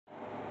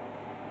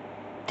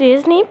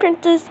Disney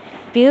Princess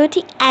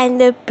Beauty and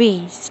the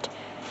Beast.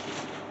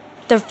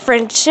 The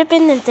friendship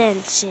and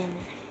attention.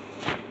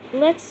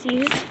 Let's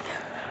use.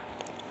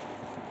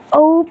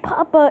 Oh,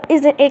 Papa,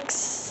 isn't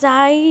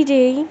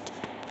excited?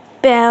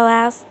 Belle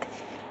asked.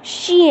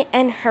 She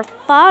and her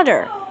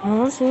father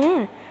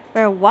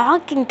were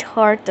walking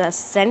toward the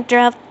center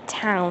of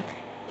town.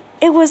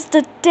 It was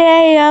the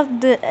day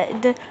of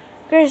the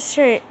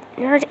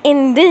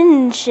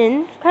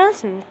invention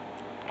person.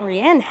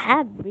 Rianne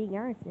had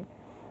begun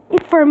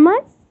it for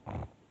months,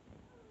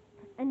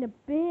 and the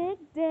big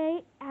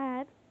day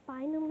had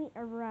finally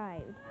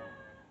arrived.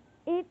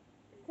 It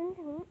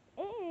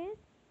is,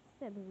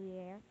 said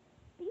Rianne.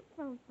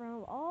 People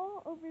from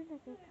all over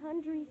the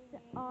country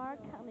are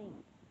coming.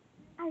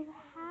 I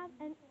have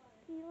a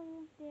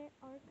feeling there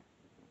are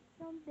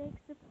some big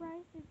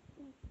surprises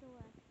in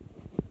store.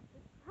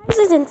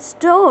 Surprises in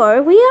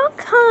store? We all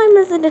come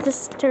as a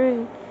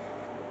store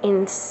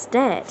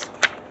instead.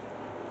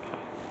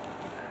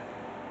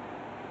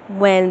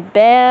 When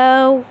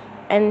Belle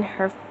and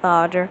her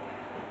father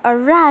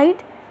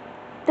arrived,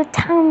 the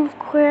town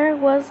square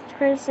was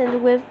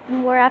present with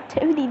more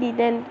activity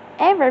than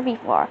ever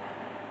before.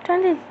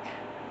 Tourists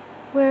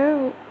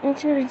were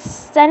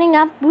setting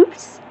up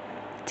booths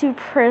to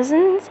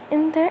present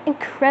in their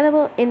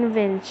incredible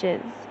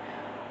inventions.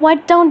 Why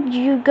don't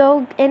you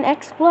go and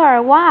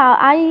explore while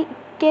I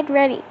get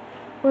ready?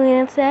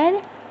 Lena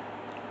said.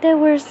 There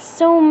were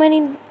so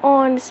many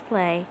on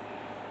display.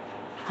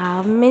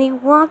 How many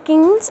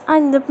walkings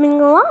on the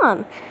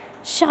lawn?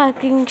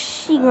 Shocking,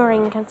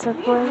 shimmering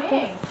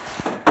consequences.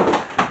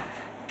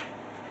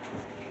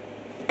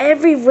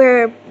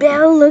 Everywhere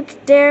Belle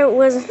looked, there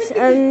was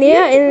a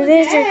new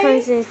invention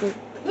consistently.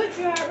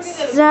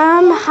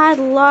 Some had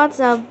lots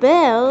of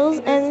bells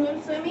and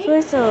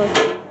whistles.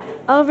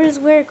 Others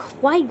were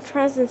quite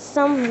present,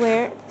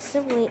 somewhere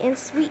simply and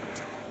sweet.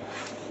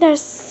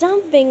 There's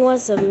something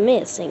was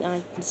missing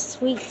on the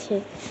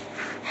sweet.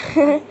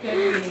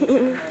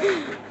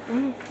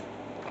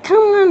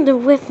 Come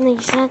on with me,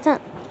 shut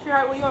up.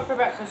 Sure, what do you want for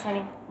breakfast,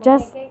 honey?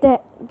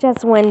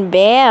 Just when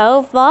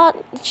Belle thought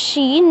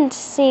she'd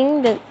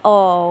seen it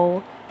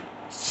all,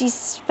 she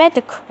sped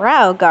the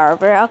crowd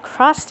garber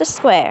across the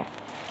square.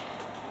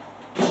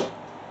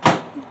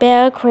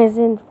 Belle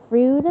crimsoned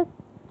through the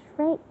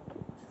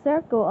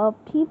circle of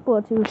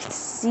people to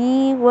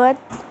see what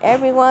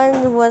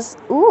everyone was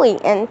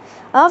oohing and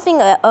laughing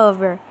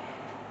over.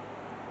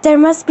 There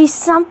must be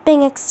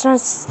something extra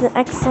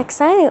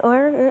exciting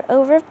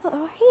over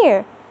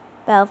here,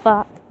 Belle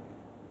thought.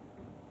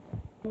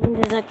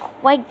 There's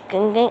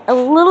a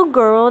little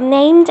girl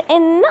named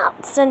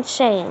Not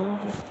Sunshine.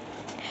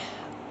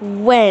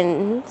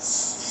 When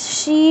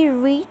she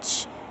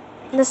reached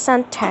the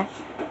center,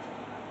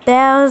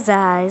 Belle's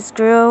eyes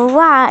grew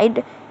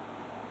wide.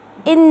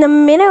 In the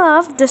middle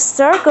of the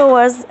circle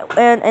was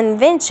an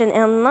invention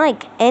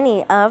unlike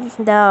any of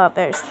the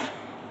others,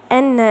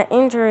 and the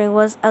injury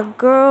was a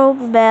girl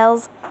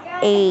Belle's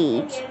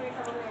age.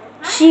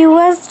 She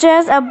was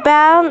just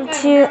about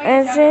to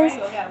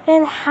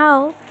understand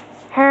how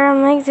her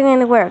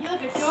amazing work.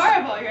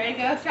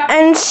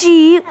 And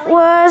she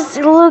was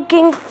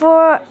looking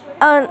for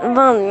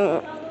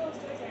another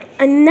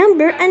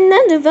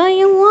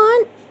volume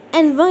 1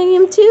 and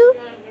volume 2.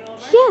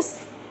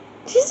 Yes,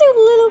 she's a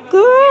little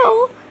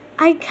girl.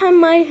 I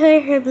can't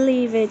her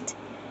believe it.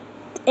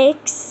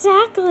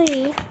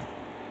 Exactly.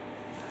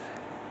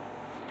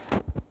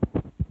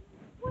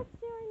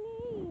 What's your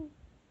name?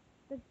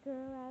 The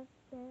girl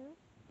asked Belle.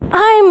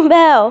 I'm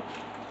Belle.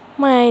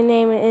 My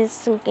name is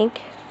Sunking.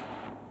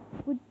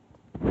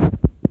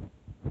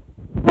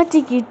 What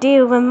did you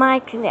do when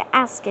Mike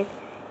asked it?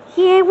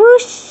 He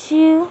wished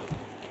you.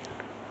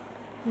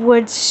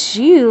 Would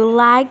you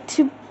like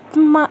to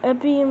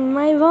be in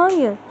my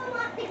volume?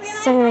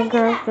 Sang the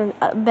girl from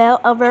Belle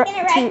over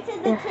to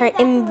her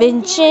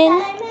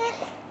invention.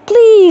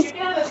 Please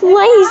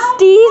place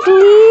these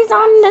leaves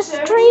on the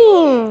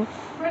string.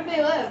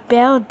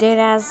 Belle did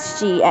as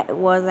she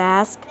was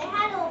asked.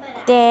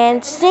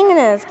 Then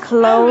singers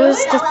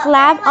closed the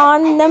flap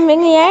on the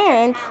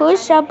air and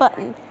pushed a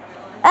button.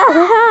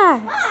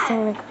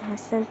 Sang the girl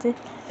scented.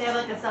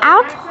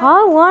 Out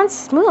all one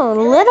smooth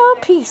little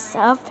piece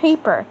of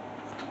paper.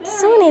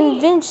 Soon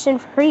invention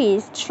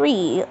frees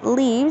tree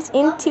leaves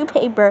into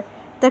paper.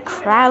 The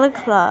crowd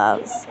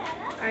applauds.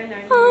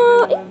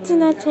 Oh, it's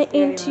not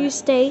into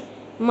stay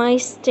my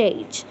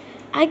stage.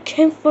 I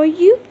came for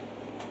you.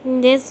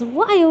 That's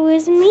why it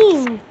was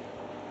me.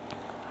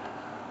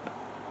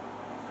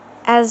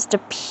 As the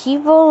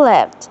people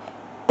left,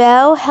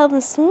 Belle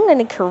helped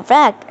Susan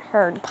correct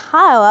her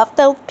pile of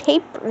the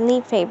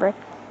neat paper.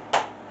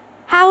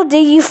 How do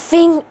you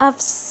think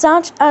of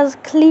such a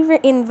clever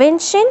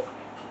invention?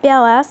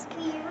 Belle asked.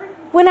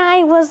 When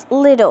I was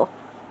little,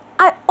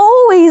 I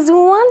always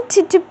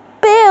wanted to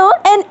build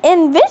an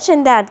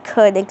invention that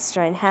could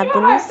extend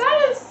happiness.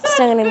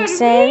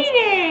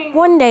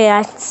 One day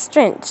I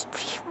sent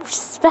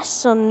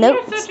special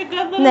notes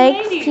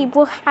make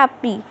people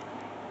happy.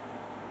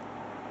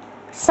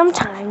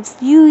 Sometimes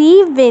you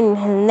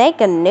even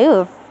make a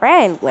new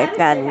friend with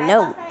a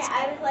note.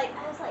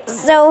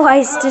 So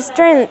I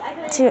started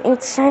to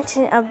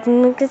invention of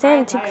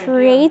magazine to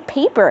create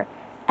paper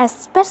as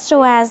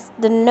special as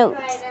the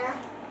notes.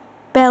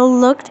 Belle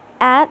looked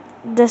at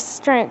the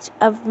stretch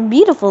of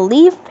beautiful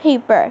leaf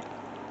paper.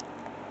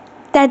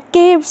 That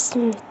gives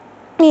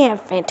me a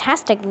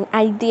fantastic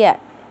idea,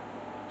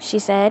 she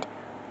said.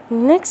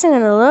 Next thing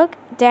I looked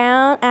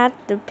down at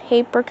the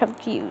paper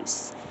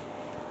confused.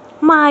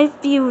 My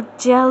feel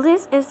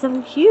jealous as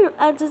I'm here.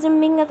 I doesn't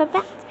mean the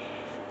fact.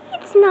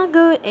 It's not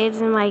good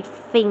as my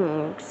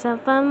things. So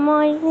I'm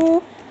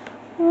like,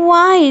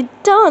 why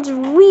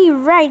don't we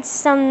write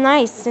some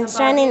nice and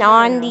shining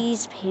on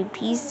these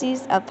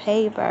pieces of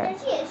paper?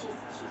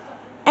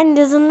 And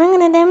doesn't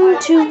them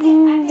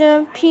to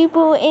the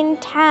people in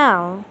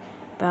town.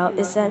 Belle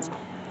is said,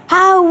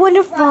 how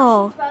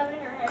wonderful!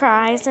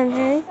 Cries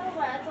and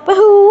but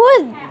who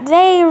would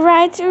they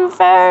write to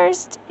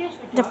first?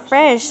 The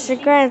fresh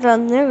grass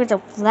of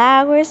the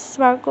flowers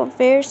sparkle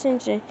fierce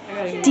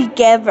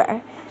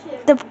together.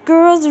 The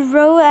girls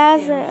wrote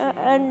as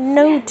a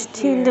note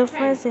to the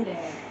president.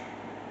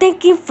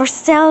 Thank you for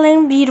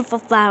selling beautiful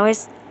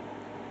flowers.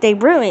 They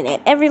ruin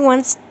it.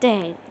 Everyone's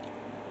dead.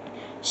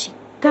 She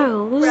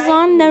goes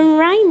on the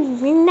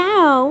writing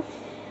now.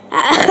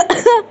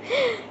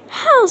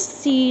 How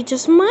see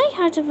just my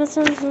heart of a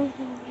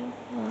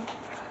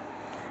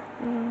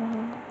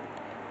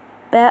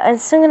Belle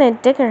and Susan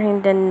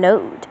decorated the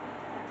note,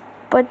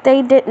 but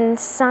they didn't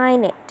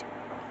sign it.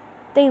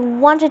 They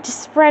wanted to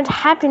spread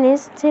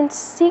happiness in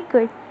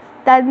secret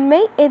that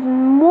made it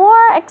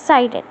more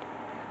exciting.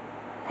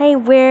 They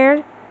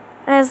were,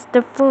 as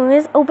the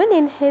furnace opened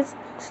in his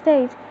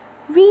stage,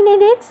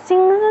 reading it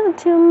singing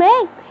to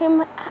make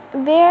him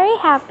very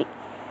happy.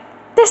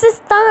 This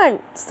is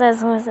done, says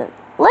Susan.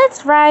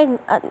 Let's write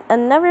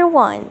another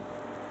one.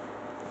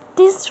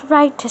 This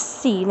right to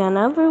see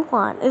number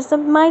one is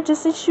my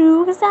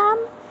decision exam.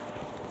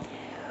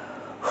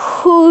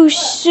 Who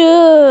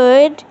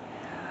should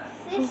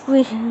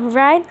we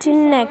write to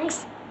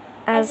next?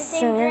 As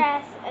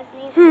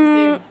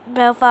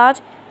Belle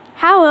thought.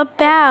 How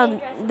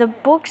about the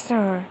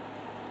bookstore?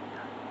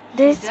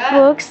 These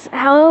books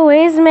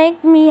always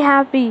make me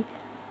happy.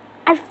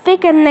 I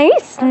think a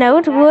nice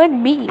note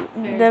would be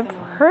the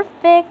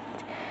perfect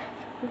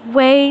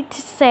way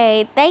to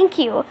say thank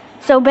you.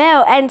 So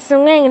Belle and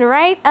Celine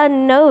write a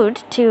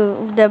note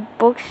to the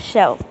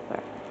bookshelf.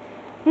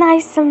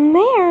 Nice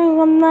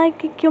Mary,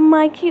 you're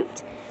my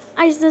cute.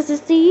 I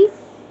just see.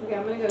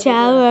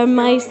 Tell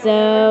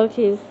myself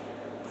to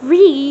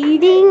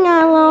reading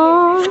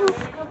along.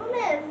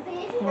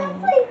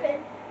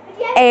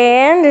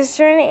 And it's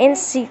turning in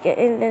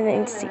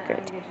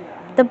secret.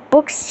 The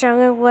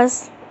bookseller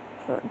was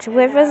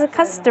with as a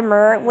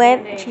customer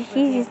when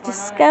he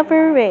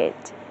discovered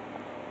it.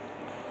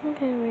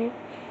 Okay, wait.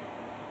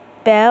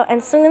 Belle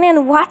and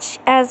Celine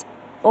watched as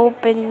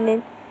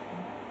opened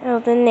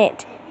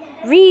it.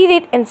 Read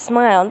it and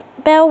smiled.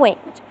 Belle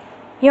winked.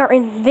 Your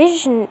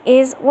invention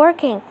is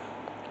working,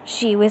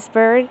 she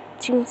whispered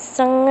to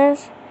Celine.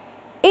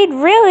 It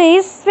really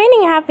is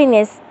spinning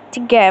happiness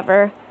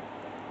together.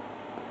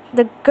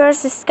 The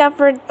girls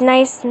discovered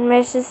nice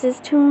messages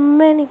to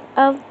many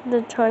of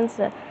the turns.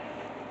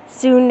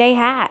 Soon they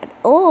had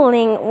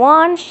only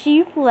one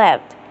sheep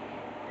left.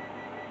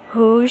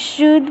 Who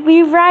should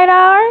we write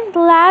our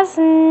last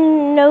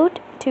note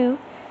to?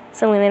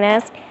 Celine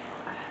asked.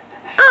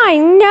 I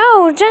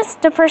know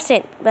just the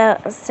person, Belle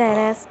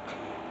said.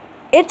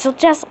 It's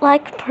just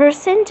like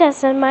person,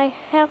 just my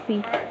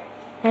happy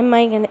and my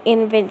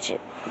invention.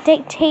 They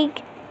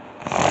take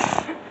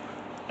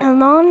a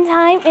long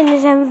time in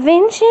this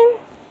invention.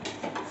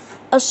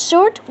 A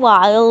short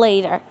while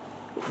later,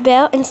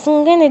 Belle and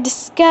Selena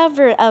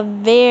discovered a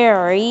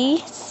very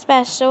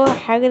special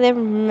holiday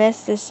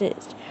message.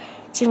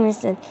 Jimmy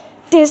said,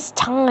 this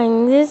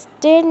time, this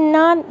did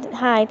not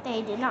hide.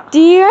 They did not.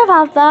 Dear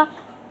Papa,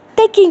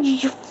 thank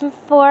you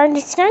for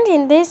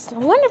understanding this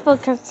wonderful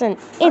concern.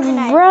 It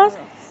brought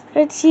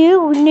the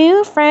two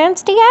new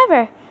friends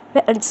together.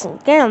 Belle and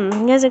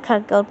Selena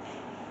cackled.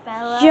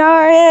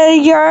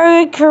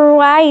 You're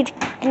quite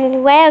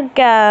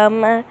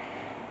welcome.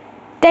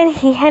 Then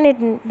he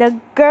handed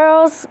the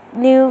girls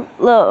new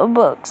little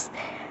books.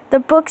 The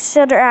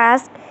bookseller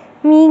asked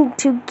me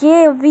to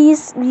give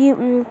these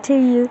to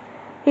you.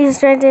 He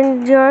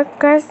straightened your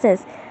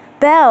glasses.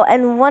 Belle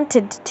and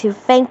wanted to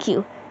thank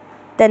you.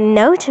 The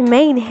note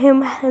made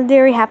him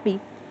very happy.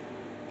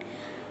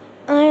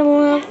 I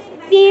love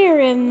fear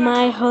in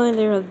my heart.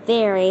 They're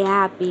very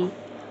happy.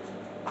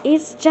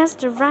 It's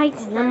just right.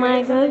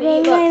 Mama, who's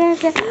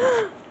your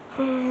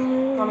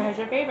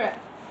favorite?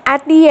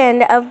 At the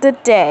end of the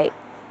day,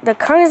 the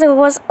concert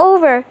was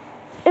over.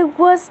 It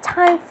was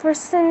time for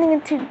Cindy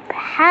to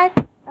pack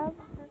up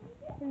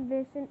her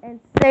invention and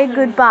say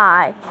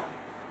goodbye.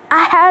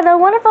 I had a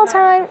wonderful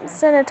time,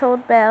 Cindy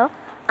told Belle.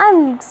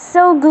 I'm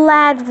so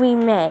glad we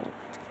met.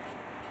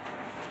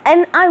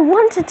 And I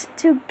wanted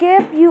to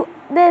give you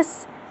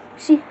this.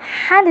 She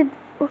handed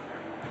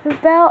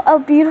Belle a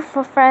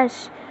beautiful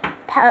fresh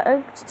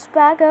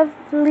bag of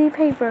blue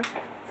paper.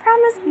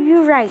 Promise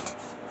you right.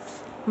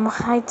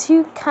 My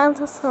two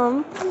counters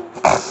home.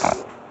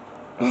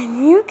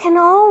 And you can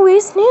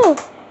always know.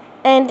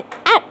 And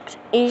act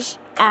is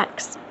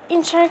acts.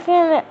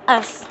 Instructing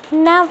us.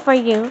 Now for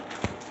you.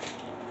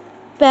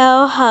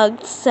 Belle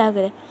hugged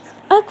Sugar.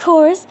 Of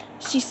course,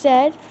 she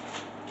said.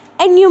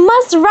 And you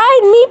must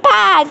write me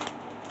back.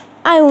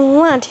 I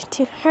want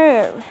to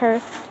hear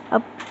her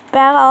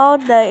about all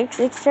the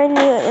extra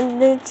new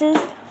inventions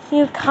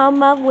you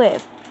come up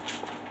with.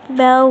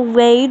 Belle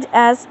waved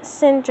as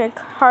Centric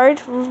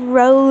Heart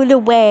rode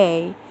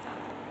away.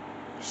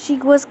 She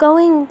was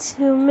going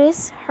to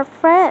miss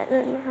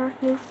her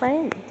new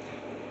friend.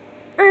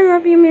 I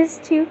love you, Miss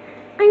Two.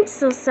 I'm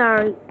so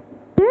sorry.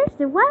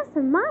 There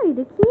wasn't mine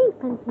to keep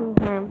continued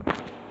her.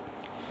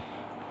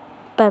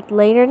 But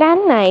later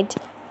that night,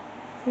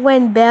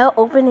 when Belle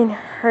opened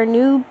her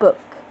new book,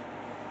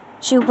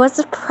 she was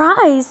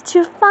surprised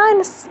to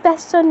find a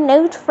special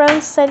note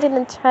from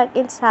Sentinel Truck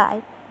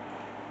inside.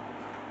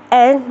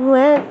 And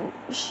when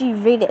she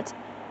read it,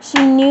 she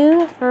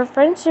knew her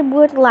friendship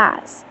would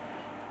last.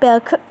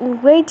 Belle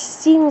couldn't wait to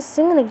see him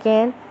soon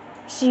again.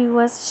 She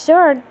was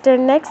sure their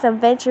next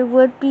adventure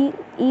would be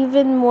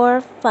even more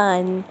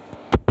fun.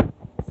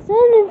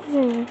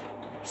 Sentinel,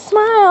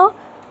 smile.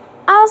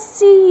 I'll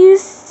see you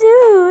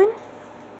soon.